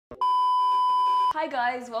Hi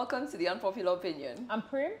guys, welcome to the Unpopular Opinion. I'm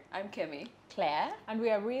Prim. I'm Kemi. Claire. And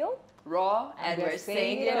we are real, raw, and we're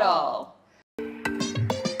saying it all.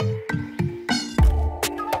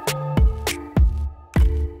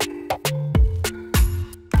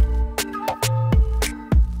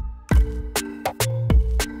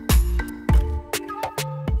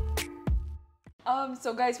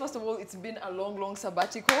 So guys, first of all, it's been a long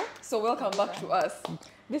sabbatical. So welcome back to us.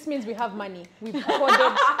 This means we have money. We've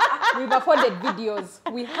afforded videos.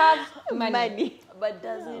 We have money. But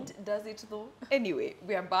does it though? Anyway,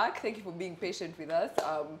 we are back. Thank you for being patient with us.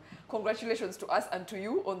 Congratulations to us and to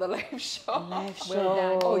you on the live show. Live show. Well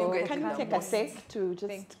done. Oh, you guys Can you take a sec to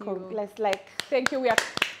just let's like thank you. We are.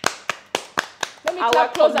 Let me our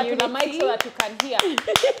clap closer community. to the mic so that you can hear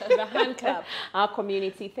the hand clap. Our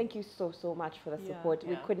community, thank you so much for the support.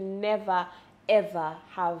 We Yeah. could never ever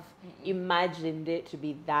have imagined it to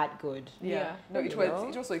be that good. Yeah. No, it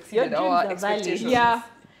also Your exceeded dreams our are valid. expectations. Yeah.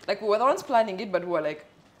 Like we were the ones planning it, but we were like,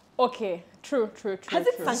 Okay. True. Has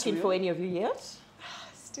it sunk in for any of you yet?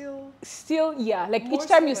 Still, yeah. Like More each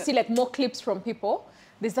time so you that- see like more clips from people,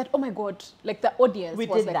 there's that, oh my God, like the audience We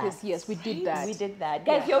was did like that. this. Yes, we did that. We did that.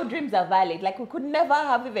 Guys, Yeah. your dreams are valid. Like we could never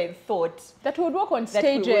have even thought That we would walk on that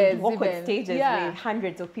stages. we would walk even. on stages Yeah. with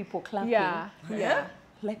hundreds of people clapping. Yeah.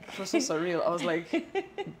 Like it was so surreal. I was like,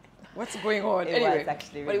 what's going on? It Anyway, was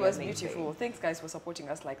actually but it really was amazing. beautiful. Thanks guys for supporting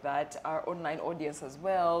us like that. Our online audience as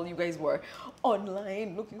well. You guys were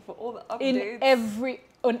online looking for all the updates.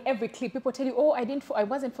 On every clip, people tell you, oh, I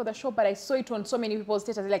wasn't for the show, but I saw it on so many people's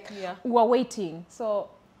status. Like, Yeah. we were waiting.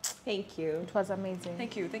 So thank you. it was amazing.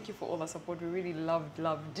 Thank you for all the support. We really loved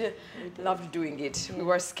doing it. We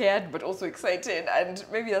were scared but also excited, and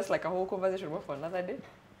maybe that's like a whole conversation for another day.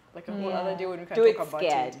 Like a whole other day when we can Do it talk about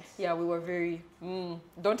scared. it. Yeah, we were very.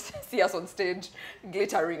 Don't see us on stage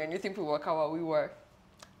glittering and you think we were kawa. We were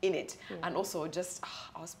in it, and also just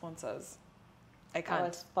our sponsors. I can't.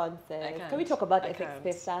 Our sponsors. I can't. Can we talk about I FX can't.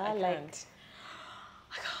 Pepah? I Like can't.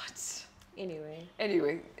 I can't.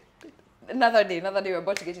 anyway. Another day we're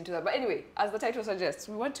about to get into that, but anyway, as the title suggests,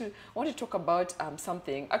 we want to talk about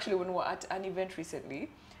something. Actually, when we were at an event recently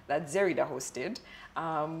that Zerida hosted,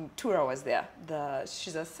 Tura was there.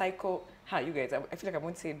 She's a you guys, I feel like I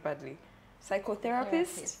won't say it badly,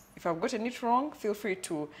 psychotherapist. If I've gotten it wrong, feel free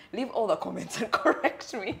to leave all the comments and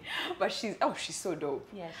correct me. But she's so dope.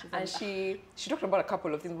 Yeah, she talked about a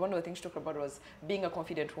couple of things. One of the things she talked about was being a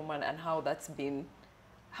confident woman and how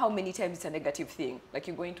many times it's a negative thing. Like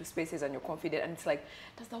you go into spaces and you're confident and it's like,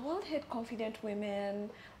 does the world hate confident women?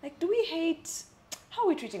 Like, do we hate, how are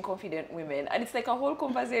we treating confident women? And it's like a whole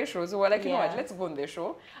conversation. So we're like, you know what, let's go on the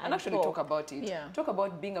show and actually talk about it. Yeah. Talk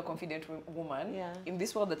about being a confident woman in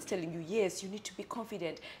this world that's telling you, yes, you need to be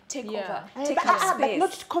confident, take over, take your space. But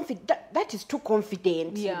not confident. That is too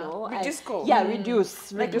confident, you know. Reduce scope. Yeah,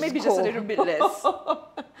 reduce. Like reduce maybe scope. just a little bit less.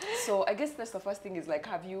 So I guess that's the first thing is like,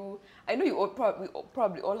 I know we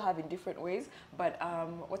probably all have in different ways, but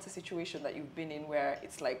what's a situation that you've been in where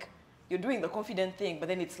it's like, you're doing the confident thing, but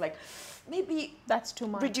then it's like, maybe That's too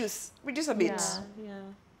much. reduce a bit. Yeah.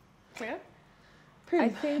 Clear? I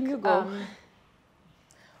think you go.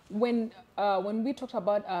 When we talked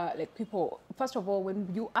about like people, first of all, when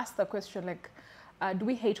you ask the question like, do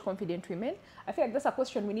we hate confident women? I feel like that's a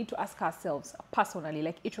question we need to ask ourselves personally,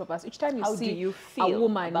 like each of us. Each time you How do see you a feel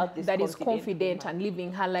woman about this that is confident confident and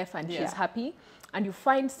living her life and Yeah. she's happy, and you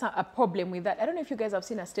find a problem with that, I don't know if you guys have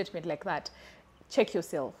seen a statement like that, check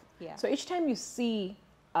yourself. Yeah. So each time you see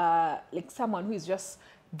like someone who is just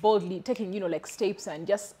boldly taking, like steps and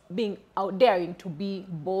just being daring to be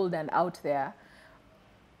bold and out there,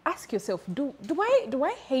 ask yourself, do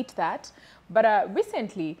I hate that? But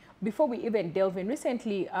recently, before we even delve in,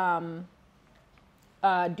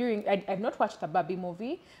 I've not watched the Barbie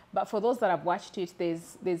movie, but for those that have watched it,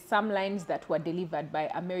 there's some lines that were delivered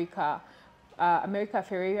by America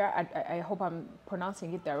Ferreira. I hope I'm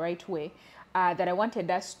pronouncing it the right way. That I wanted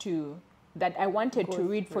to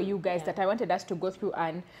read for you guys. That I wanted us to go through,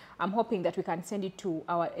 and I'm hoping that we can send it to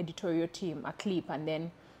our editorial team, a clip, and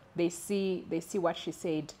then they see what she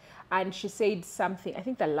said. And she said something, I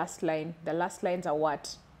think the last lines are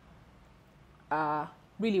what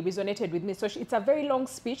really resonated with me. So it's a very long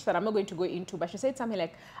speech that I'm not going to go into, but she said something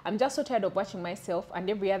like, I'm just so tired of watching myself and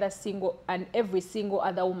every single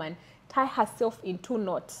other woman tie herself in 2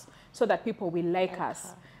 knots so that people will like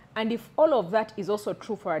us. And if all of that is also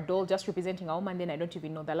true for a doll just representing a woman, then I don't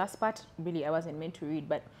even know the last part. Really, I wasn't meant to read.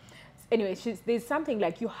 But anyway, there's something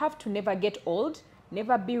like, you have to never get old,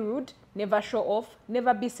 never be rude, never show off,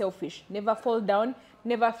 never be selfish, never fall down,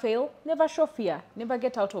 never fail, never show fear, never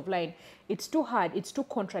get out of line. It's too hard, it's too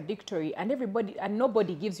contradictory, and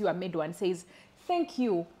nobody gives you a medal and says, thank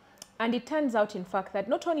you. And it turns out, in fact, that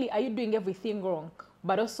not only are you doing everything wrong,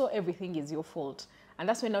 but also everything is your fault. And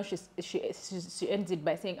that's when now she ends it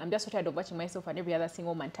by saying, I'm just so tired of watching myself and every other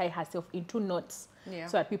single woman tie herself into knots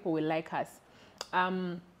so that people will like us.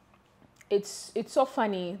 It's so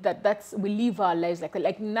funny that we live our lives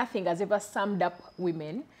like nothing has ever summed up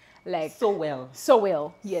women like so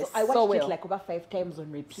well. Yes, so I watched it like over 5 times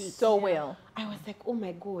on repeat. Well. I was like, oh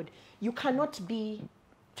my God, you cannot be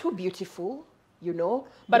too beautiful, you know,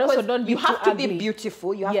 but also don't be you have too to be ugly.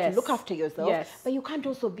 beautiful, you have to look after yourself, but you can't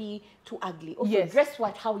also be too ugly. Also dress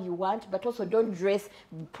how you want, but also don't dress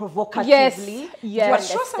provocatively. Yes. Do you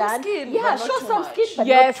understand? Show some skin, yeah, but show not some too skin, much.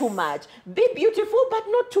 but not too much. Be beautiful, but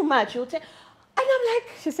not too much. You'll tell. And I'm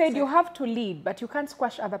like, she said, you have to lead, but you can't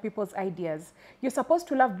squash other people's ideas. You're supposed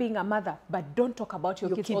to love being a mother, but don't talk about your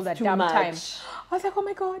kids all the damn time. I was like, oh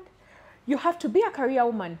my God. You have to be a career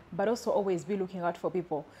woman, but also always be looking out for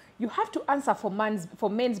people. You have to answer for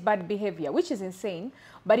men's bad behavior, which is insane.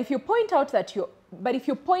 But if you point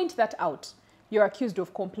that out, you're accused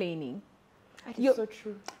of complaining. it's so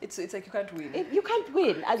true. It's like you can't win. You can't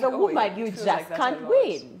win. As a woman, you just can't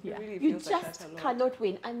win. Yeah. Really You just cannot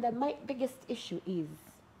win. And my biggest issue is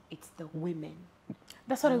it's the women.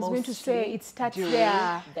 That's what I was going to say. It starts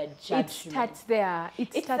there. The judgment. It starts there.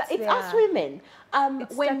 It's us women. When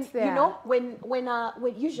starts there. you know,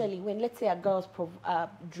 when usually when let's say a girl's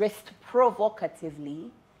dressed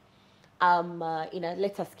provocatively, in a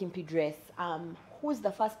let's say skimpy dress, who's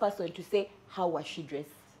the first person to say how was she dressed?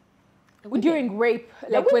 During rape,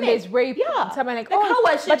 like when there's rape, someone like, oh, how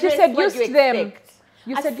was she but you dressed? said What used do you them. expect?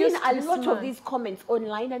 I've seen a lot of these comments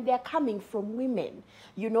online, and they're coming from women.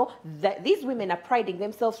 You know, that these women are priding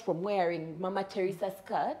themselves from wearing Mama Teresa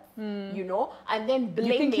skirts, you know, and then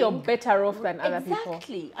blaming. You think you're better off than other people.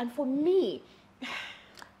 Exactly. And for me,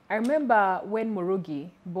 I remember when Murugi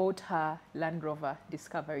bought her Land Rover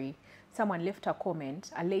Discovery, someone left a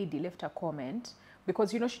comment, a lady left a comment,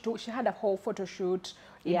 because, you know, she had a whole photo shoot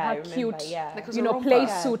in her cute, you know, play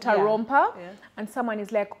suit, a romper. Yeah. And someone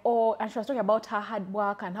is like, oh, and she was talking about her hard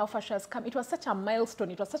work and how far she has come. It was such a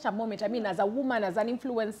milestone. It was such a moment. I mean, as a woman, as an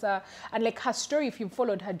influencer, and like her story, if you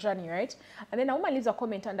followed her journey, right? And then a woman leaves a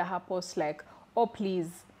comment under her post like, oh, please,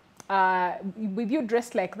 with you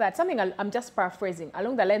dressed like that, something I'm just paraphrasing,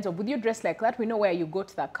 along the lines of, with you dressed like that, we know where you got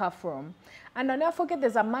the car from. And I'll never forget,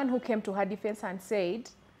 there's a man who came to her defense and said,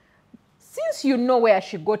 since you know where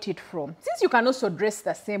she got it from, since you can also dress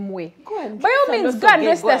the same way, by all means, go and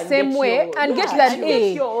dress the same way and get that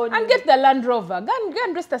and get the Land Rover. Go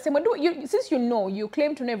and dress the same way. Since you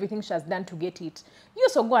claim to know everything she has done to get it, you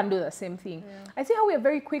also go and do the same thing. Yeah. I see how we are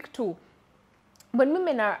very quick to, when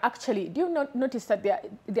women are actually, do you not notice that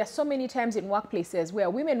there are so many times in workplaces where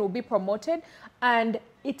women will be promoted and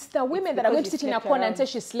it's the women that are going to sit in a corner and say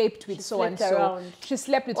she slept with so-and-so. She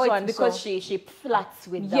slept with so-and-so. Because she flirts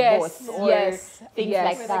with the boss or things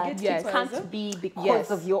like that. It can't be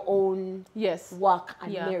because of your own work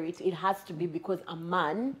and merit. It has to be because a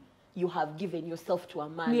man, you have given yourself to a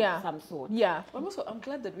man of some sort. Yeah. I'm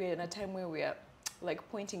glad that we're in a time where we are like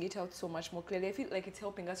pointing it out so much more clearly. I feel like it's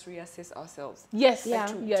helping us reassess ourselves. Yes. Like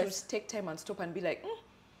to take time and stop and be like,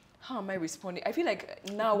 how am I responding? I feel like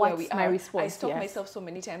now where we are, I stop myself so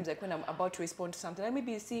many times, like when I'm about to respond to something. Like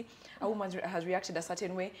maybe you see a woman has reacted a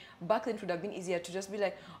certain way. Back then it would have been easier to just be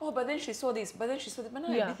like, oh, but then she saw this, but then she saw that. But now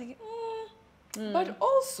I'd be thinking, but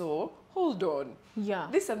also, hold on. Yeah.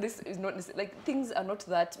 This and this is not, like, things are not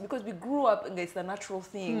that, because we grew up and it's the natural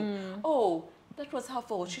thing. Oh, that was her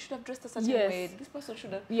fault. She should have dressed a certain way. This person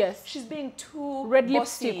should have. Yes. She's being too red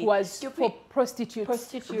bossy. Lipstick was for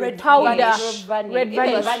prostitutes. Red powder. Red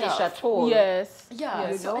vanish at all. Yes. Yeah.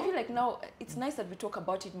 You know? I feel like now it's nice that we talk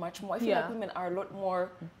about it much more. I feel like women are a lot more.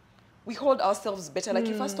 We hold ourselves better. Like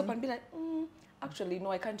if I stop and be like, actually, no,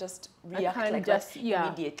 I can't just react like that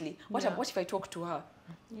immediately. What if I talk to her?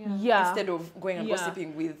 Instead of going and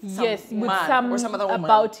gossiping with some man or some other woman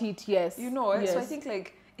about it. Yes. You know. So I think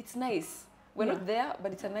like it's nice. We're not there,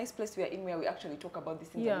 but it's a nice place we are in where we actually talk about these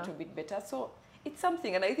things a little bit better. So it's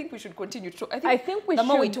something, and I think we should continue to talk. I think we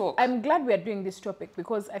more we talk. I'm glad we are doing this topic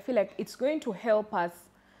because I feel like it's going to help us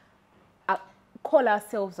call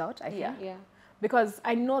ourselves out, I think. Yeah. Because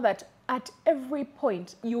I know that at every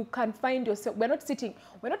point you can find yourself, we're not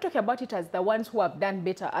talking about it as the ones who have done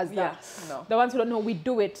better, as the ones who don't know, we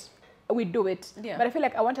do it. Yeah. But I feel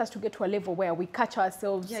like I want us to get to a level where we catch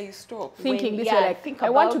ourselves you stop. Thinking this way. Like, I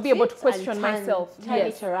want to be able to question myself. Turn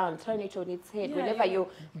it around, turn it on its head. Whenever you're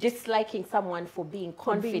disliking someone for being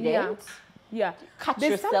confident, catch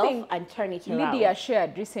There's yourself and turn it around. Lydia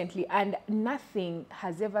shared recently, and nothing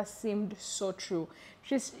has ever seemed so true.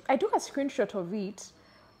 I took a screenshot of it.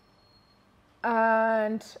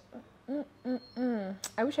 And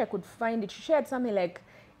I wish I could find it. She shared something like,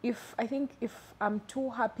 if I'm too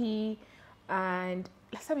happy, and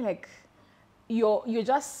something like, you're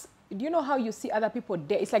just, do you know how you see other people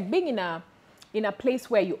there? It's like being in a place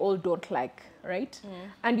where you all don't like, right?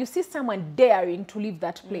 And you see someone daring to leave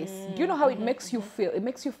that place. Do you know how it makes you feel? It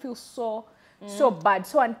makes you feel so bad,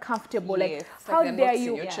 so uncomfortable. Yes. Like, how dare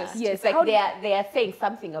you? Yes, it's like they are saying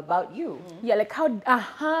something about you. Yeah, like how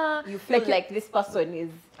you feel like this person is.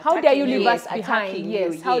 How dare you leave us behind? Attacking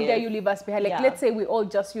Yes, you, how dare you leave us behind? Like, Yeah. let's say we all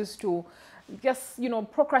just used to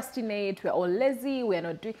procrastinate, we're all lazy, we're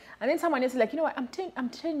not doing, and then someone else is like, you know what, I'm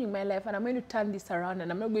changing my life and I'm going to turn this around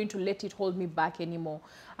and I'm not going to let it hold me back anymore.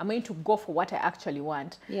 I'm going to go for what I actually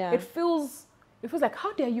want. Yeah. It feels like,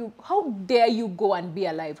 how dare you go and be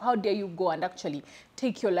alive? How dare you go and actually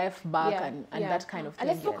take your life back and that kind of thing.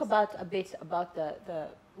 And let's talk about a bit about the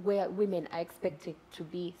where women are expected to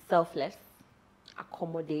be selfless,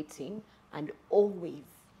 accommodating, and always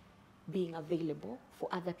being available for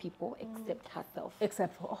other people except herself.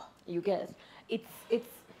 Except for, you get it. It's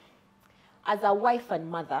as a wife and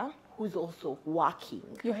mother who's also working.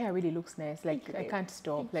 Your hair really looks nice. Like, I can't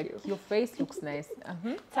stop. Like, your face looks nice.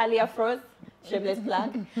 Talia froze, shameless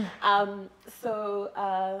plug.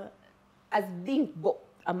 As being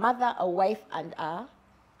a mother, a wife, and a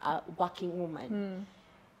working woman,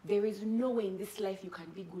 there is no way in this life you can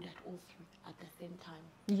be good at all three at the same time.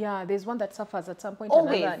 Yeah, there's one that suffers at some point.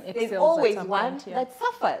 Always. Another and There's excels always at some one point, that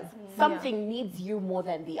suffers. Something needs you more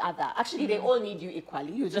than the other. Actually, they all need you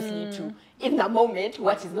equally. You just need to, in the moment,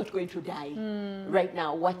 what is not going to die right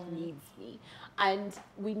now, what needs me. And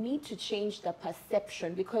we need to change the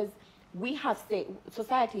perception, because we have said,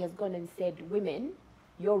 society has gone and said, women,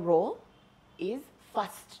 your role is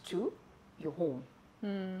first to your home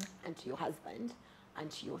and to your husband and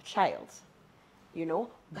to your child. You know,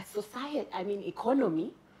 but society, I mean,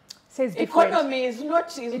 economy says different. Economy is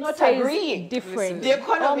not agreeing. Different. The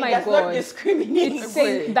economy does not discriminate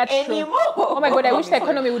anymore. Oh my God, I wish the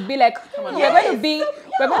economy would be like, we're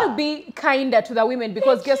going to be kinder to the women,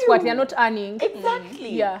 because guess what? They're not earning.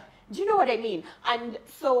 Exactly. Yeah. Do you know what I mean? And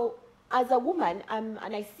so, as a woman, and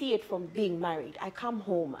I see it from being married, I come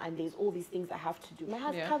home and there's all these things I have to do. My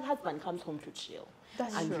husband comes home to chill.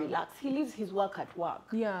 And relax. He leaves his work at work.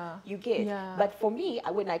 Yeah. You get. Yeah. But for me,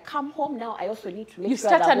 when I come home now, I also need to make you sure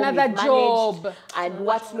start that another job and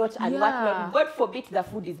what's not and what not. God forbid the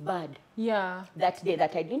food is bad. Yeah. That day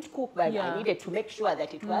that I didn't cook, but I needed to make sure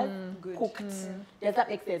that it was cooked. Does that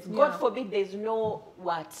make sense? God forbid there's no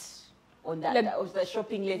what on that, like, the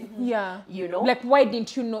shopping list. Yeah. You know? Like, why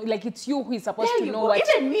didn't you know? Like, it's you who is supposed to know what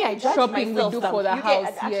even me, I judge shopping myself we do for the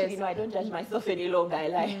house. Actually, no, I don't judge myself any longer. I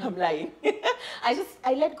lie. I'm lying.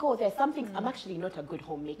 I let go. There's some things. I'm actually not a good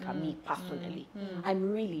homemaker, me personally.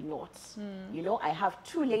 I'm really not. You know, I have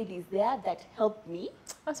two ladies there that help me.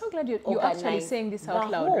 I'm so glad you're actually saying this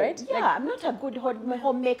out loud, right? Yeah, like, I'm not a good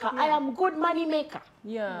homemaker. I am good money maker.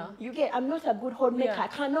 Yeah. You get, I'm not a good homemaker. I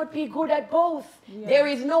cannot be good at both. There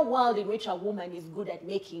is no world in which a woman is good at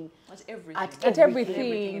making at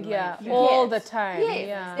everything. Yeah. All the time. Yes.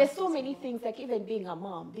 Yeah. There's so many things, like even being a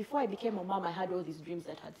mom. Before I became a mom, I had all these dreams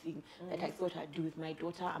that I thought I'd do with my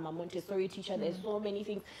daughter. I'm a Montessori teacher. There's so many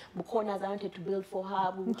things. Bukonas I wanted to build for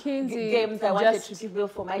her. Games I wanted to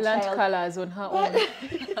build for my child. Learned colors on her own.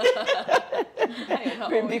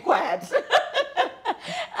 Prim, be quiet.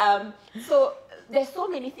 So there's so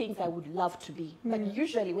many things I would love to be, but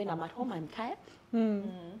usually when I'm at home, I'm tired.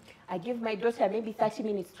 I give my daughter maybe 30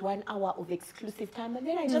 minutes to 1 hour of exclusive time, and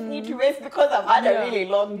then I just need to rest because I've had a really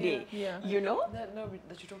long day. You know? That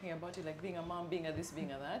you're talking about it, like being a mom, being a this,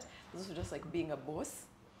 being a that. It's also just like being a boss.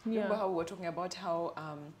 Remember how we were talking about how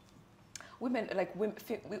women,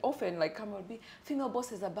 we often like come and be, female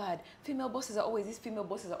bosses are bad, female bosses are always this, female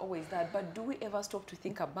bosses are always that. But do we ever stop to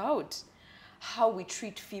think about how we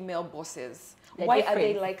treat female bosses? Why are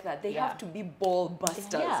they like that? They have to be ball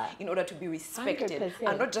busters in order to be respected. 100%.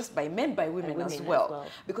 And not just by men, by women as well.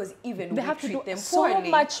 Because even they we have treat to do them so poorly.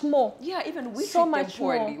 much more. Yeah, even we so treat them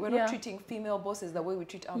poorly. More. We're not treating female bosses the way we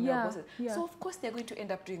treat our male bosses. So of course they're going to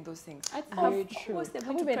end up doing those things. That's very true. Of course they're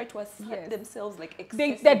going to try to assert themselves like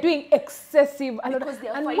excessive. They're doing excessive. Because they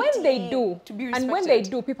are and when they do, to be respected. And when they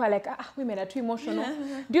do, people are like, women are too emotional.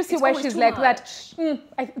 Do you see why she's like that?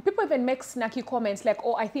 People even make snarky snarky comments like,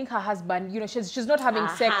 oh, I think her husband, you know, she's not having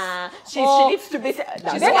sex. She needs to be.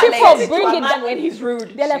 Then people bring it down when he's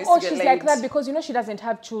rude. They're like, oh, she's like that because, you know, she doesn't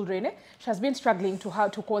have children. She has been struggling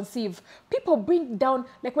to conceive. People bring down,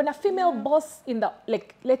 like when a female boss in the,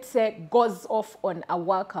 like, let's say, goes off on a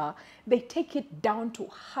worker, they take it down to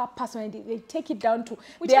her personality. They take it down to,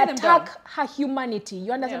 they attack her humanity.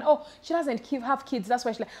 You understand? Oh, she doesn't have kids. That's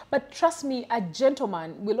why she's like, but trust me, a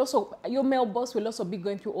gentleman will also, your male boss will also be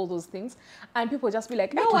going through all those things. And people just be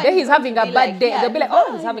like, no, today he's having a bad day. They'll be like,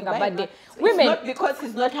 oh, he's having a bad day. Women, not because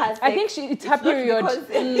he's not has sex. I think it's her period.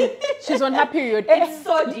 She's on her period. It's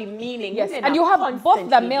so demeaning. Yes, and you have both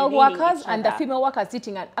the male workers and the female workers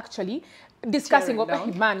sitting and actually discussing,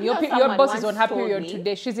 man, your boss is on her period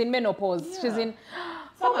today. She's in menopause. Yeah. She's in...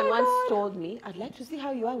 Someone once told me, I'd like to see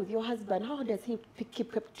how you are with your husband. How does he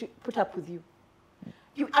put up with you?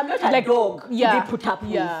 I'm not a dog to be put up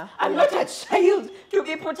with. I'm not a child to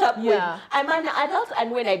be put up with. I'm an adult,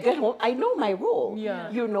 and when I get home, I know my role.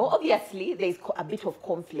 You know, obviously, there's a bit of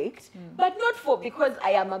conflict, but not because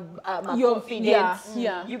I am a confident.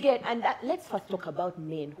 You get, and let's first talk about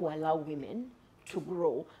men who allow women to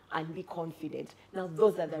grow and be confident. Now,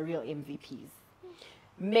 those are the real MVPs.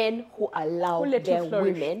 Men who allow their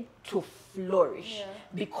women to flourish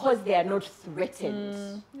because they are not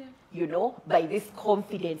threatened, you know, by this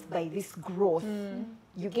confidence, by this growth.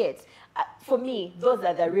 You get, for me, those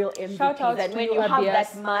are the real MVPs. And when you have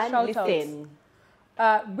that man, listen.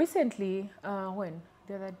 Recently, when?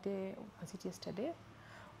 The other day, was it yesterday?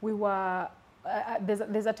 We were...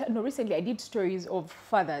 recently I did stories of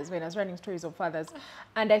fathers when I was running stories of fathers,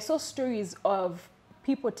 and I saw stories of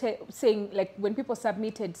people saying, like, when people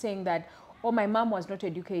submitted saying that, oh, my mom was not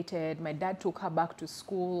educated, my dad took her back to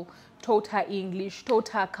school, taught her English, taught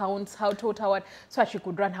her accounts, taught her what, so that she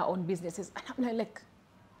could run her own businesses. And I'm like,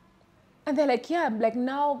 and they're like, yeah, like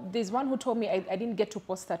now there's one who told me, I didn't get to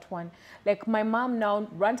post that one. Like my mom now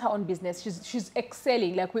runs her own business. She's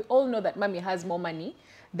excelling. Like we all know that mommy has more money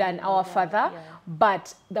than our father,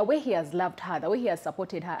 but the way he has loved her, the way he has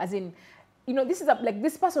supported her, as in, you know, this is like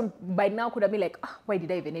this person by now could have been like, why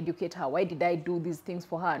did I even educate her? Why did I do these things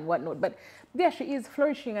for her and whatnot? But there she is,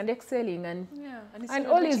 flourishing and excelling, and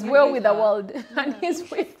all is well with the world. And he's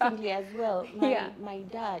with her. As well. My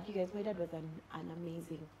dad, you guys, my dad was an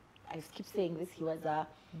amazing. I keep saying this. He was a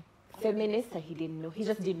feminist, and he didn't know. He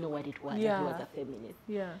just didn't know what it was. He was a feminist.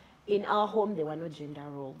 In our home, there were no gender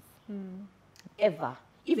roles ever,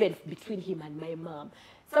 even between him and my mom.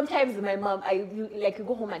 Sometimes my mom, you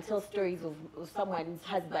go home and tell stories of someone's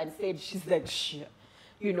husband said she's like, shit,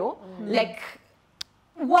 you know, like,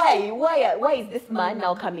 why is this man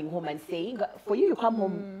now coming home and saying, for you come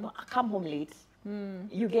home late.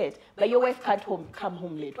 You get, but your wife can't come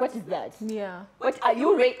home late. What is that? What are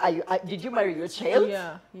you? Did you marry your child?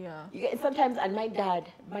 You get, sometimes, and my dad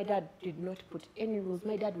did not put any rules.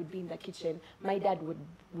 My dad would be in the kitchen. My dad would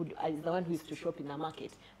is the one who used to shop in the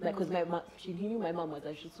market, because he knew my mom was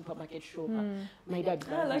a supermarket shopper. My dad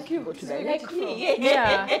like you go to the like me.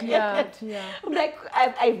 I'm like,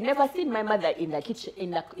 I've never seen my mother in the kitchen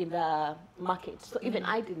in the market, so even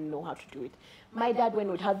I didn't know how to do it. My dad, when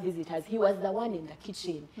we'd have visitors, he was the one in the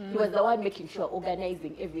kitchen. He was the one making sure,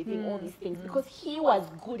 organizing everything, all these things, because he was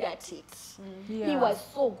good at it. He was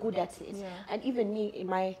so good at it. And even me in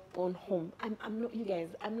my own home, I'm not, you guys,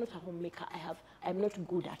 I'm not a homemaker. I'm not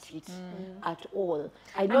good at it at all.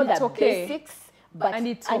 I know the basics. But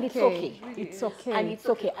it's okay. It's okay. And it's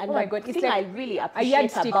okay. And oh my God, it's like I really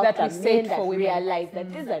appreciate about the men that realize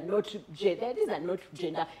that these are not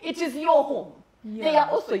gender. It is your home. They are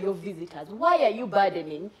also your visitors. Why are you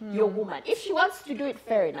burdening your woman? If she wants to do it,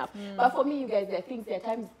 fair enough. But for me, you guys,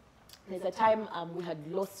 there's a time we had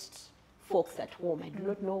lost folks at home. I do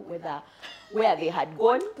not know where they had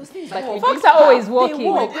gone. Folks are always walking.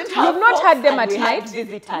 You've not had them at night.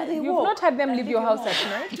 You've not had them leave your house at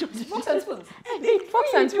night. Forks and spoons.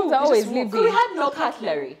 Forks and spoons are always leaving. So we had no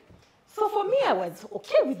cutlery. So for me, I was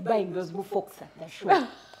okay with buying those forks at the shop.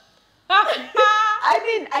 I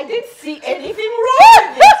mean, I didn't see anything wrong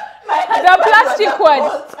with it. The plastic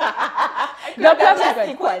ones. The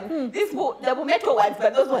plastic ones. The metal ones,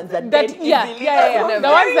 but those ones are dead easily. The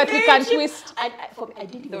ones that we can twist. And for me, I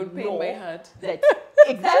didn't even know my heart. That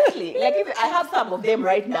exactly. Like I have some of them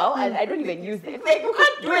right now, and I don't even use them. Like you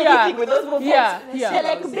can't do anything with those forks. They're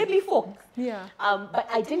like baby forks. But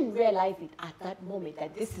I didn't realize it at that moment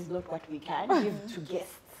that this is not what we can give to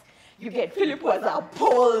guests. You get, Philip was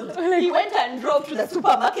appalled. He went and drove to the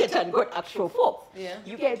supermarket and got actual forks.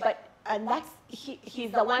 You get, and that's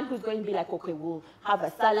he's the one who's going to be like, okay, we'll have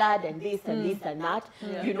a salad and this and this and that,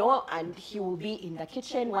 you know, and he will be in the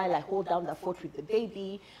kitchen while I hold down the fort with the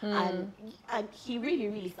baby. And he really,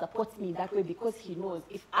 really supports me that way because he knows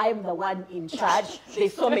if I'm the one in charge,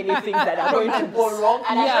 there's so many things that are going to go wrong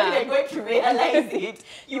and I'm not even going to realize it.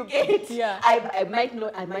 You get?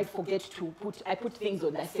 I might forget to put things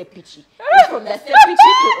on the sepichi. From the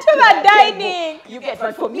sepichi to the dining. You get?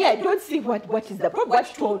 But for me, I don't see what is the problem. What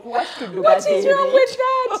to do? What is wrong with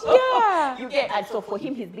that? You get? And so for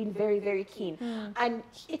him, he's been very, very keen, and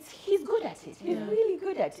he's good at it. He's really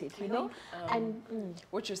good at it, you know.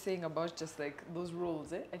 What you're saying about just like those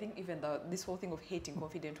roles, I think even this whole thing of hating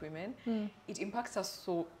confident women, it impacts us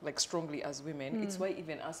so like strongly as women. It's why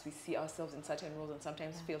even us, we see ourselves in certain roles and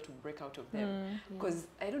sometimes fail to break out of them. Because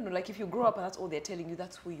I don't know, like if you grow up and that's all they're telling you,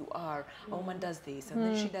 that's who you are. A woman does this and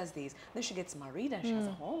then she does this. Then she gets married and she has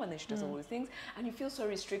a home and then she does all these things. And you feel so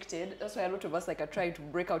restricted. That's why a lot of us like are trying to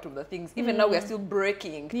break out of the things. Even now we are still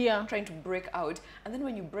breaking, trying to break out. And then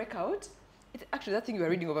when you break out, it's actually that thing you were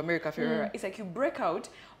reading of America Ferrera. It's like you break out,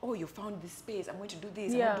 oh, you found this space, I'm going to do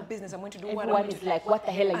this, I'm going to do business, I'm going to do what I'm going to do. Like, what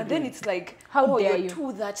the hell are you doing? And then it's like, how dare you're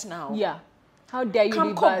to that now. Yeah. How dare you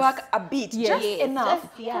come back a bit, just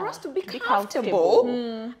enough for us to be comfortable.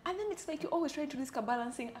 And then it's like you're always trying to do this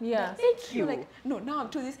balancing. Thank you. Like, no, now I'm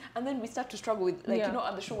to this. And then we start to struggle with, like, you know,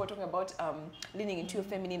 on the show we're talking about leaning into your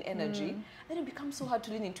feminine energy. Then it becomes so hard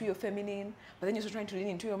to lean into your feminine, but then you're also trying to lean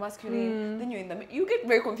into your masculine. Then you're in the, you get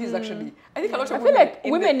very confused actually. I think a lot of women, I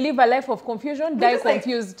feel like women live a life of confusion, die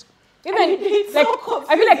confused. Even like so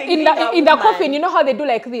I feel like in the coffin, you know how they do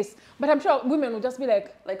like this, but I'm sure women will just be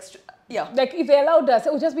like like if they allowed us,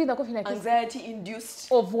 it would just be in the coffin like anxiety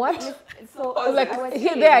induced of what? So like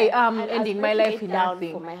here there I am ending my life in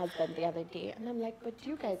nothing. For my husband the other day, and I'm like, but do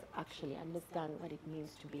you guys actually understand what it means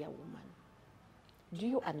to be a woman? Do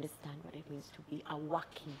you understand what it means to be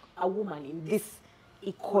a woman in this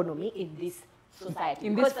economy, in this society?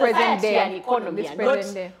 In this present day and economy are not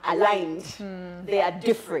aligned. They are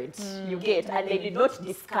different. You get? And they did not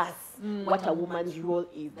discuss what a woman's role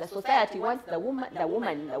is. The society wants the woman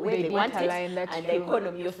the way they want it, and the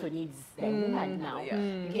economy also needs the woman now.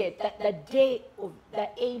 You get? The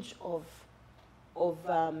age of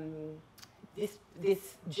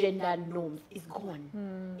this gender norms is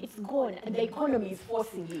gone. It's gone, and the economy is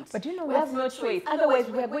forcing it. But you know, we have no choice. Otherwise,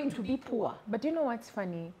 we are going to be poor. But you know what's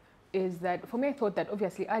funny is that for me, I thought that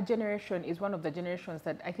obviously our generation is one of the generations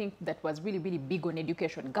that I think that was really, really big on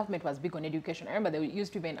education. Government was big on education. I remember they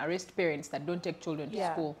used to even arrest parents that don't take children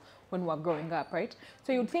to school when we were growing up, right?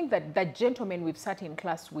 So you'd think that that gentleman we've sat in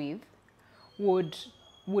class with would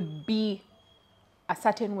be a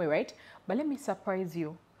certain way, right? But let me surprise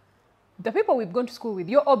you. The people we've gone to school with,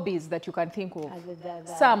 your hobbies that you can think of,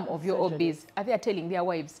 some of your hobbies, are they telling their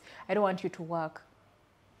wives, I don't want you to work.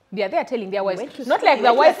 They are telling their wives, not like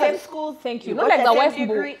the wife. Thank you. Not like the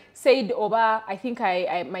wife said, "Oba, I think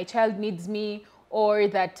my child needs me," or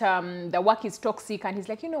that the work is toxic, and he's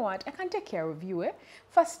like, you know what, I can take care of you.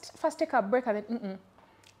 First take a break, and then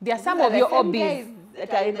there are some of your hobbies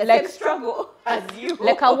that are in the same struggle as you.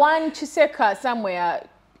 Like a one chiseka somewhere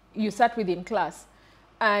you sat with in class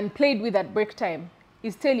and played with at break time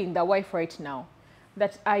is telling the wife right now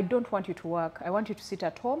that I don't want you to work. I want you to sit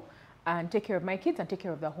at home and take care of my kids and take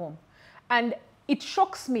care of the home. And it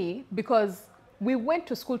shocks me because we went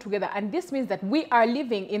to school together, and this means that we are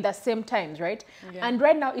living in the same times, right? And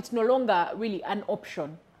right now it's no longer really an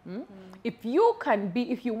option. If you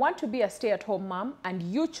want to be a stay-at-home mom and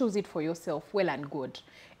you choose it for yourself, well and good.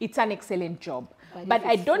 It's an excellent job. But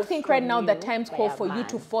I don't think right now the times call for you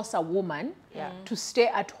to force a woman to stay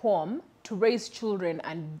at home to raise children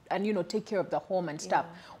and you know, take care of the home and stuff.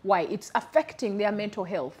 Why? It's affecting their mental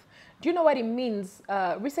health. Do you know what it means?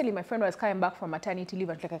 Recently, my friend was coming back from maternity leave,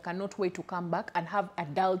 and like, I cannot wait to come back and have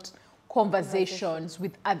adult conversations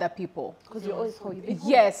with other people. Because you're always home.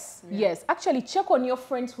 Yes, yes. Actually, check on your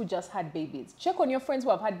friends who just had babies. Check on your friends who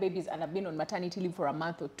have had babies and have been on maternity leave for a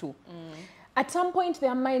month or two. At some point,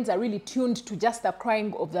 their minds are really tuned to just the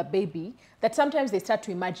crying of the baby, that sometimes they start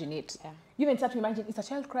to imagine it. You even start to imagine, is a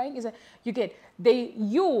child crying?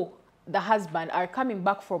 You, the husband, are coming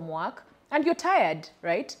back from work, and you're tired,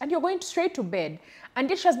 right? And you're going straight to bed. And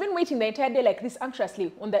she has been waiting the entire day like this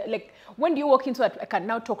anxiously. Like, when do you walk into that? I can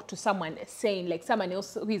now talk to someone saying, like someone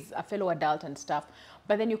else who is a fellow adult and stuff.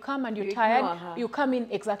 But then you come and you're tired. You come in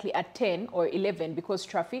exactly at 10 or 11 because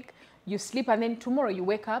traffic. You sleep, and then tomorrow you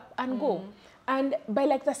wake up and go. And by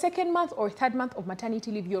like the second month or third month of maternity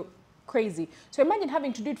leave, you're crazy. So imagine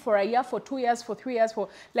having to do it for a year, for 2 years, for 3 years, for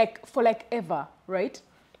like ever, right?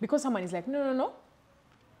 Because someone is like, no.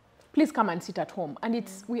 Please come and sit at home. And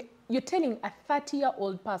it's, you're telling a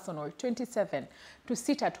 30-year-old person or 27 to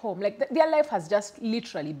sit at home, like their life has just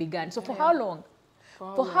literally begun. So for how long?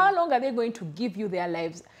 For how long are they going to give you their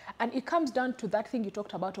lives? And it comes down to that thing you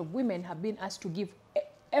talked about of women have been asked to give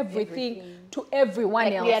everything to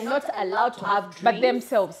everyone else. We are not allowed to have dreams, but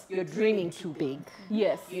themselves. You're dreaming too big.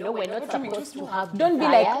 Yes. You know, we're not supposed to have Don't be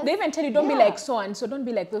like, they even tell you, don't be like so and so. Don't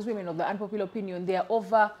be like those women of the unpopular opinion. They're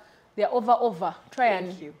over.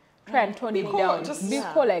 Try and tone it down. Just be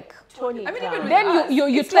like, tone it down. Then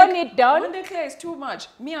you tone it down. One day Claire is too much.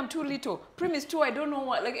 Me, I'm too little. Prim is too, I don't know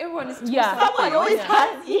what. Like everyone is too someone always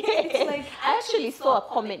has. It's like, I actually saw a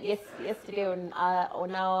comment yesterday on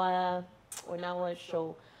our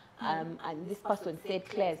show, and this person said,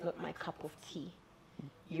 Claire is not my cup of tea.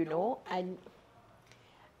 You know, and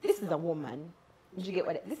this is a woman. Did you get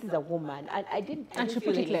what? This is a woman, and I didn't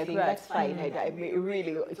feel anything. Like that's fine. I mean,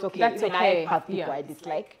 really, it's okay. That's even okay. I have people I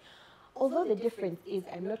dislike. Although the difference is,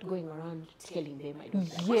 I'm not going around telling them I don't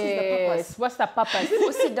like. Yes. What's the purpose?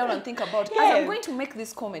 People sit down and think about. As I'm going to make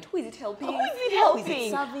this comment. Who is it helping? Who is it helping? Who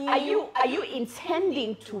is it serving? Are you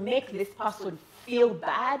intending to make this person feel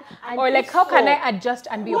bad? And or like, how can I adjust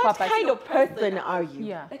and be your purpose? What kind of person are you?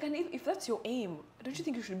 Yeah. Like, and if that's your aim, don't you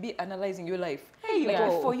think you should be analyzing your life? Hey,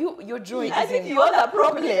 like, for you, your joy is as if you're the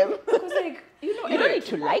problem. Because like, you know, you don't need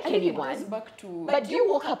to like anyone. It goes back to, but do you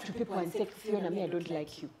walk up to people and say, Fiona, me, I don't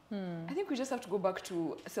like you? I think we just have to go back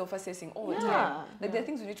to self-assessing all the time. Like, there are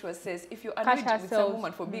things we need to assess. If you're annoyed with some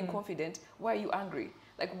woman for being confident, why are you angry?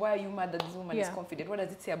 Like, why are you mad that this woman is confident? What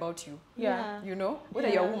does it say about you? You know? Whether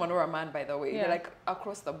you're a woman or a man, by the way. You're like,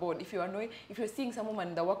 across the board. If you're annoyed, if you're seeing some woman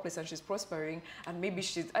in the workplace and she's prospering, and maybe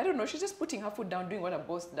she's, I don't know, she's just putting her foot down, doing what a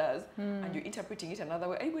boss does, and you're interpreting it another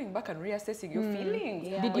way, are you going back and reassessing your feelings?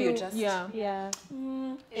 Did you just...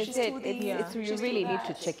 You really need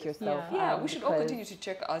to check yourself. We should all continue to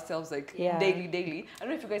check ourselves, like, daily. I don't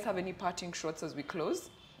know if you guys have any parting shots as we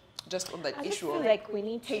close. Just on that issue of like we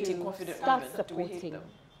need hating confident start women. supporting them.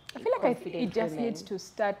 I feel like it just needs to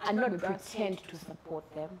start and not pretend to support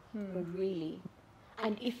them, but really.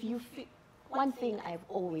 And if you feel, one thing I've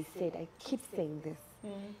always said, I keep saying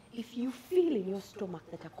this, if you feel in your stomach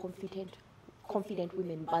that a confident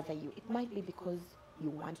women bother you, it might be because you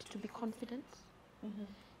want to be confident.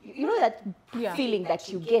 You know that feeling that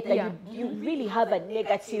you get, that you really have a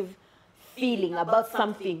negative feeling about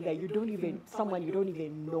something that you don't even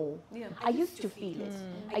know. I used to feel it.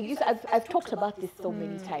 I've talked about this so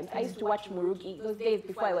many times. I used to watch Murugi those days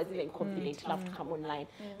before I was even confident enough to come online,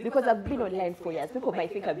 because I've been online for years. People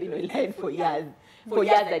might think I've been online for years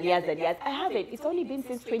and years. I haven't. It's only been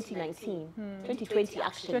since 2019, 2020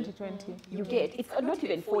 actually. 2020. You get, it's not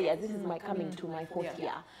even 4 years. This is coming to my 4th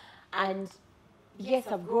year, and yes,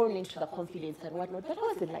 I've grown into the confidence and whatnot, but I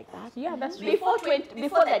wasn't like that. Yeah, that's true.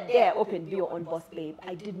 Before that day I opened Be Your Own Boss Babe,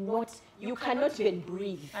 I did not, you cannot even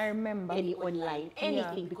breathe. I remember. Any online,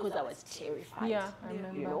 anything, because I was terrified. Yeah, I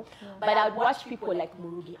remember. You know? But I'd watch people like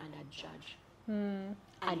Murugi and I'd judge.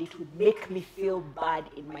 And it would make me feel bad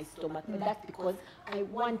in my stomach. But that's because I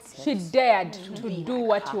wanted. She dared to do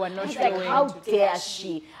what you were not doing. Like, how dare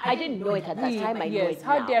she? I didn't know it at that time. I know it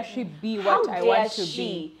now. How dare she be what I want to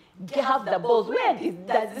be? Have the balls. Where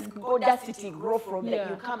does this audacity grow from? That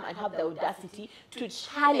you come and have the audacity to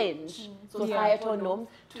challenge societal norms,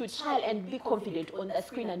 to challenge and be confident on the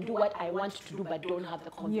screen and do what I want to do, but don't have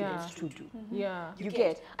the confidence to do. You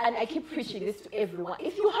get? And I keep preaching this to everyone.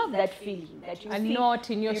 If you have that feeling that you see,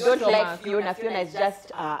 not in your you don't like Fiona is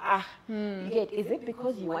just you get? Is it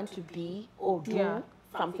because you want to be or do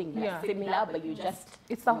something that's similar, but you just?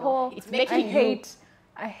 It's the whole. It's making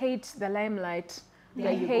I hate the limelight.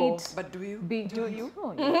 I hate. But do you? Do you?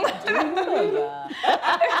 Oh, do you?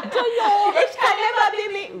 It can never be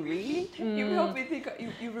me. Really? You help me think.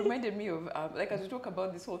 You reminded me of like, as we talk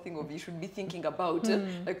about this whole thing of you should be thinking about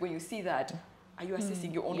like when you see that, are you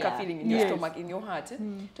assessing your own feeling in your stomach, in your heart? It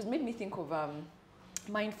just made me think of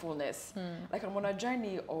mindfulness. Like I'm on a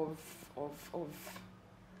journey of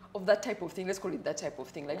that type of thing. Let's call it that type of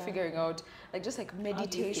thing. Like figuring out, like just like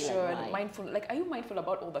meditation, mindful. Like, are you mindful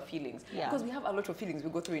about all the feelings? Because we have a lot of feelings we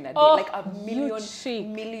go through in a day. Like a million,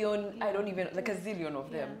 I don't even, like a zillion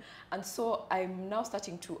of them. And so I'm now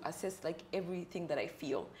starting to assess like everything that I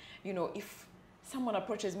feel. You know, if someone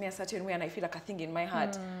approaches me a certain way and I feel like a thing in my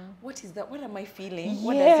heart, what is that? What am I feeling?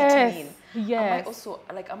 What does it mean? Am I also,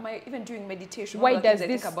 like, am I even doing meditation? Why does I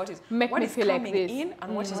this think about is make me feel like this? What is coming in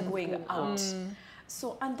and what is going out?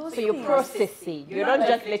 So, and those you're processing. You're not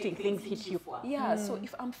just letting things hit you Yeah, so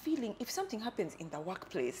if something happens in the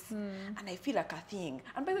workplace and I feel like a thing,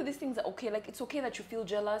 and by the way, these things are okay, like it's okay that you feel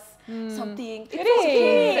jealous, something. It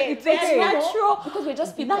is. It's okay. Natural. Because we're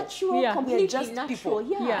just people. Natural, completely just natural. People.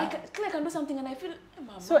 Yeah. I can do something and I feel,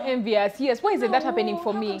 Mama, so envious. Yes, why isn't that happening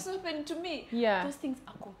for me? How comes it happening to me? Yeah. Those things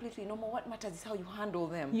are completely normal. What matters is how you handle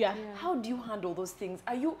them. Yeah. How do you handle those things?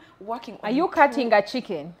 Are you working on Are you cutting a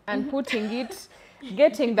chicken and putting it,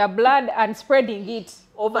 getting the blood and spreading it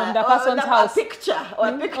over the person's house? A picture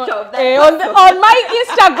of that. On my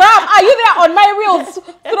Instagram, are you there on my reels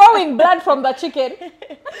throwing blood from the chicken?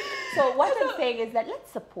 So what I'm saying is that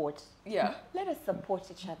let's support. Yeah. Let us support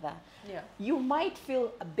each other. Yeah. You might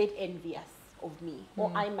feel a bit envious of me,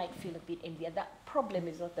 or I might feel a bit envious. That problem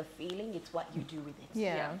is not the feeling, it's what you do with it.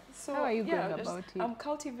 Yeah. So how are you going about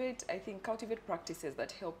it? Cultivate practices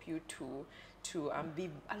that help you to be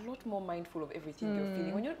a lot more mindful of everything you're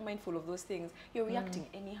feeling. When you're not mindful of those things, you're reacting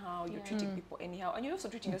anyhow, you're treating people anyhow, and you're also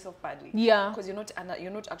treating yourself badly. Yeah. Because you're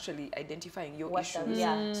not actually identifying your issues,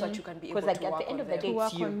 so that you can be able to work at the end of the day,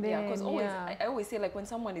 it's you. Yeah, because I always say, like, when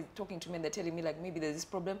someone is talking to me and they're telling me, like, maybe there's this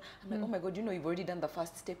problem, I'm like, oh my God, you've already done the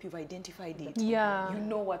first step, you've identified it. Yeah. You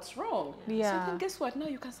know what's wrong. Yeah. So then guess what? Now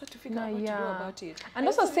you can start to figure out what to do about it. And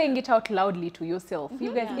also saying it out loudly to yourself.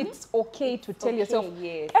 You guys, it's okay to tell yourself,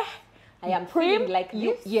 yes. I am feeling like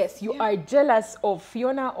this. Yes, you are jealous of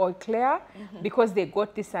Fiona or Claire because they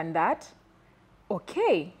got this and that.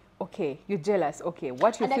 Okay, you're jealous. Okay,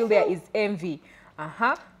 what you feel there is envy.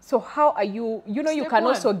 So how are you, you can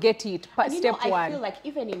also get it. Step one. I feel like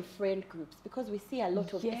even in friend groups, because we see a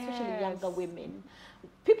lot of, especially younger women,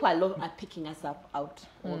 people are picking us out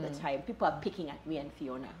all the time. People are picking at me and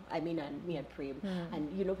Fiona. And me and Prim.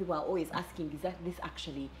 And people are always asking, is this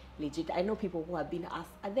actually legit? I know people who have been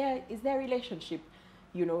asked, is their relationship,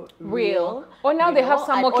 real? Or now they have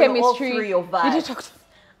some more chemistry. All three of us.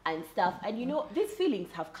 And stuff. And these feelings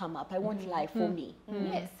have come up. I won't lie, for me.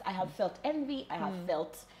 Yes, I have felt envy. I have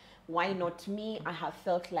felt, why not me? I have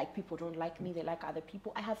felt like people don't like me, they like other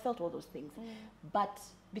people. I have felt all those things. But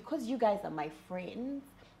because you guys are my friends,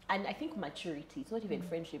 and I think maturity, it's not even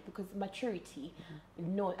friendship, because maturity,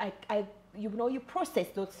 you process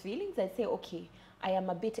those feelings and say, okay, I am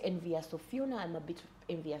a bit envious of Fiona, I'm a bit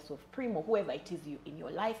envious of Prim, or whoever it is in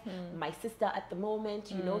your life. My sister at the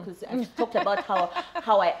moment, because I've talked about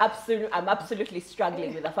how I'm absolutely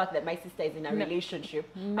struggling with the fact that my sister is in a relationship,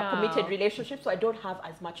 a committed relationship, so I don't have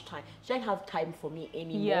as much time. She doesn't have time for me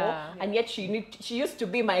anymore, and yet she used to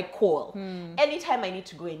be my call. Anytime I need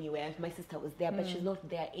to go anywhere, my sister was there, but she's not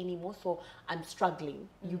there anymore, so I'm struggling.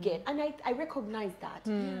 You get, and I recognize that.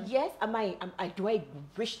 Yes, do I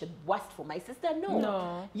wish the worst for my sister?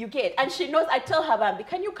 No. You get, and she knows. I tell her,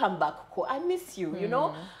 can you come back? I miss you,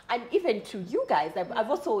 and even to you guys, I've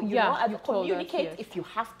also, I've communicate if you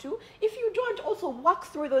have to. If you don't, also walk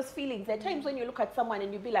through those feelings. At times when you look at someone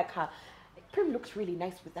and you be like, Prim looks really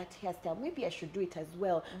nice with that hairstyle. Maybe I should do it as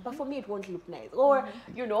well. But for me, it won't look nice. Or,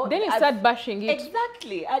 then you start bashing it.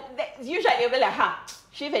 Exactly. And usually you'll be like,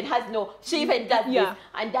 she even does this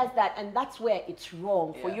and does that. And that's where it's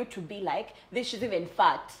wrong for you to be like, she's even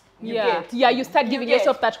fat. You start giving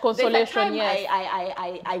yourself that consolation. Yes.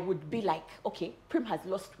 I would be like, okay, Prim has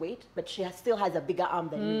lost weight, but she still has a bigger arm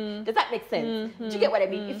than me. Does that make sense? Do you get what I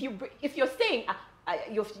mean? If you're saying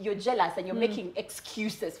you're jealous and you're making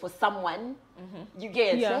excuses for someone, you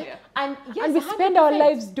get and we spend our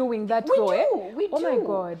lives doing that. We do. Oh my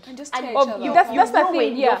God! And just that's the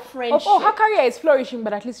thing. Her career is flourishing,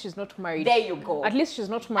 but at least she's not married. There you go. At least she's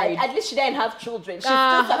not married. At least she didn't have children. She's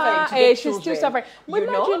still suffering to get children. She's still suffering. But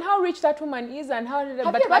imagine how rich that woman is and how.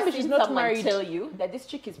 But maybe she's not married. Tell you that this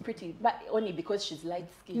chick is pretty, but only because she's light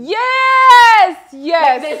skinned. Yes.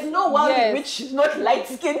 Like, there's no world in which she's not light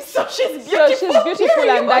skinned, so she's beautiful. So she's beautiful,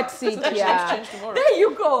 and that's it. There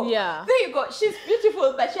you go. Yeah. There you go. She's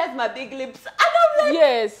beautiful, but she has my big lips. And I'm like,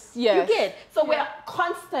 yes. You get. So we're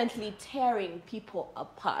constantly tearing people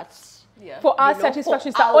apart. For our satisfaction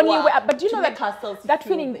is the only way. But you know that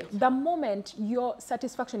feeling, better. the moment your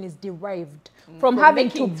satisfaction is derived from having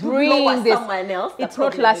to bring this, else, it's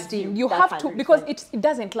not lasting. You have to, because it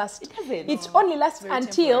doesn't last. It doesn't. It only lasts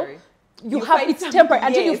until you have it's temporary,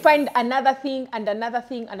 until you find another thing and another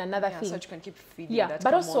thing and another thing. So you can keep feeding that.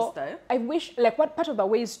 But also, I wish, like, what part of the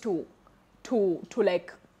ways to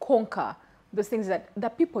like conquer those things that the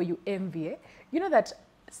people you envy, that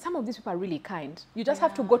some of these people are really kind. You just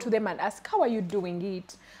have to go to them and ask, how are you doing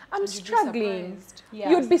it? I'm struggling.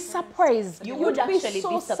 You'd be surprised. You would actually be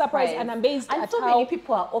so be surprised and amazed and at so how many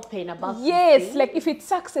people are open about yes, like if it's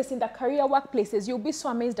success in the career workplaces, you'll be so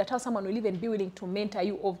amazed at how someone will even be willing to mentor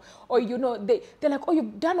you or you know, they're like, oh,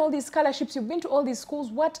 you've done all these scholarships, you've been to all these schools,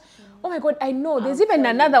 what? Oh my God, I know. There's even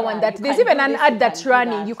another one that there's even an ad that's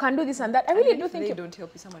running. You can do this and that. I really do think they don't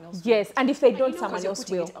help you, someone else will. Yes, and if they don't, someone else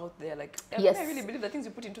will. It out there, like, yes. I really believe the things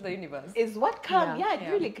you put into the universe is what comes. Yeah,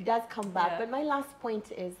 it really does come back. But my last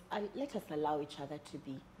point is, let us allow each other to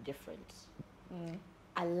be different.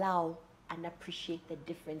 Allow and appreciate the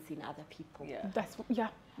difference in other people. That's what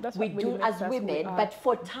we do as women. But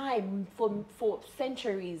for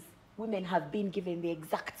centuries, women have been given the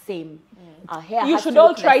exact same hair. You should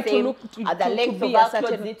all try to look the length of our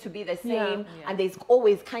clothes need to be the same, and there's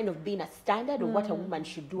always kind of been a standard of what a woman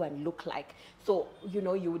should do and look like. So, you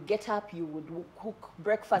know, you would get up, you would cook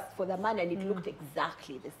breakfast for the man, and it looked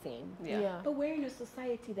exactly the same. But we're in a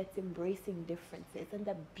society that's embracing differences and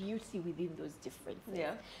the beauty within those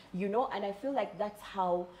differences. You know, and I feel like that's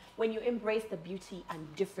how, when you embrace the beauty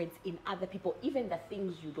and difference in other people, even the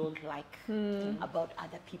things you don't like about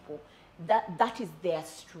other people, that is their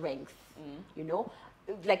strength. You know,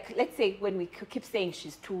 like, let's say when we keep saying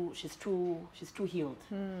she's too healed,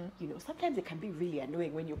 you know, sometimes it can be really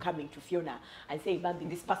annoying when you're coming to Fiona and saying, Bambi,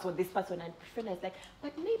 this person, and Fiona is like,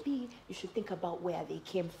 but maybe you should think about where they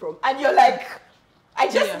came from. And you're like, I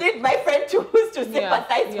just need my friend to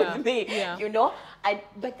sympathize with me, you know?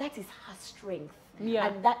 But that is her strength.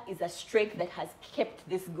 And that is a strength that has kept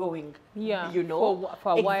this going, you know,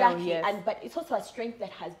 for a while. But it's also a strength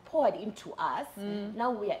that has poured into us.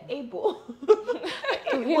 Now we are able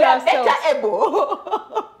to heal ourselves. Better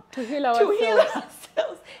able to heal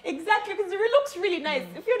ourselves. Exactly, because it looks really nice.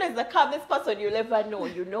 If you're not the calmest person you'll ever know,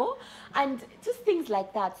 you know, and just things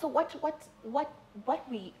like that. So what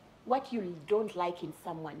you don't like in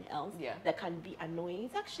someone else that can be annoying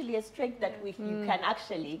is actually a strength that you can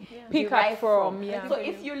actually pick up from. So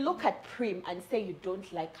if you look at Prim and say you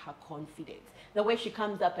don't like her confidence, the way she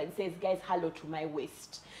comes up and says, guys, hello to my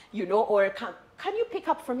waist, you know, or can you pick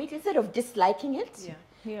up from it instead of disliking it?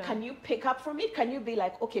 Can you pick up from it? Can you be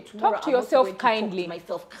like, okay, tomorrow talk to yourself kindly. Talk to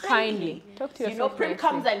myself kindly. Talk to yourself. You know, Prim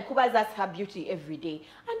comes and covers us her beauty every day,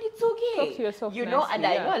 and it's okay. Talk to yourself. You know, and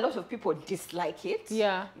I know a lot of people dislike it.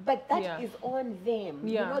 But that is on them.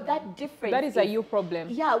 You know, that difference. That is a you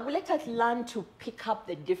problem. Let us learn to pick up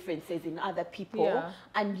the differences in other people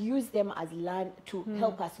and use them as to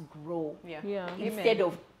help us grow. Instead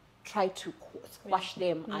of try to squash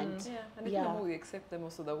them and I think the more we accept them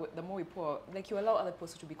also, the more we pour, like, you allow other people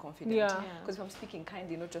to be confident. Because if I'm speaking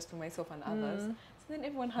kindly, not just to myself and others, so then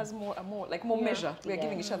everyone has more measure. We are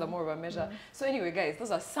giving each other more of a measure. So anyway, guys,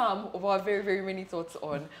 those are some of our very, very many thoughts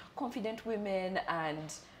on confident women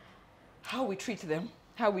and how we treat them,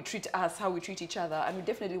 how we treat us, how we treat each other. And we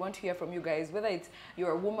definitely want to hear from you guys, whether it's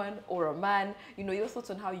you're a woman or a man, you know, your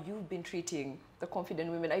thoughts on how you've been treating the confident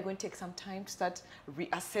women. Are you going to take some time to start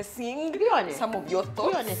reassessing some of your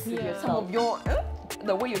thoughts, some of your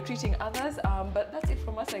the way you're treating others? But that's it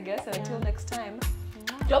from us, I guess. And until next time,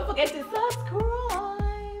 don't forget to subscribe.